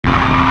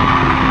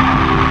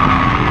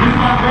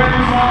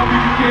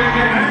shit and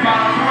then it's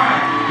about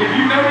right. If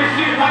you know this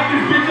shit, like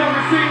this bitch up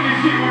and sing this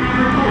shit when you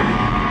record it.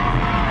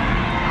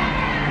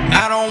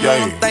 I don't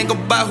wanna think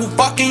about who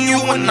fucking you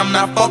when I'm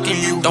not fucking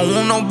you. Don't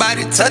want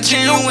nobody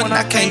touching you when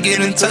I can't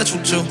get in touch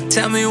with you.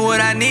 Tell me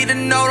what I need to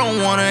know,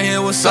 don't wanna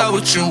hear what's up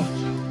with you.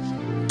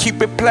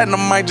 Keep it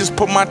platinum, might just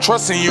put my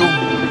trust in you.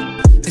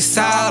 It's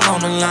all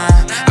on the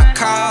line, I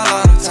call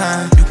all the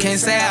time. You can't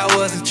say I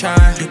wasn't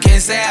trying, you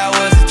can't say I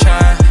wasn't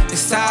trying.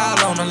 It's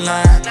all on the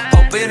line,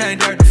 hope it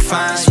ain't dirt to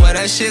find. Swear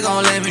that shit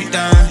gon' let me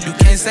down, you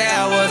can't say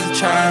I wasn't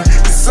trying.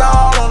 It's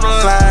all on the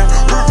line,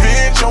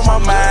 revenge on my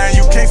mind.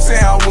 You can't say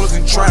I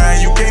wasn't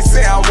trying, you can't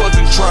say I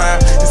wasn't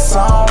trying. It's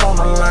all on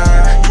the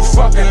line, you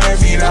fucking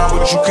let me down,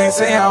 but you can't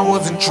say I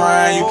wasn't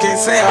trying, you can't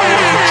say I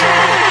wasn't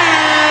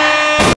trying.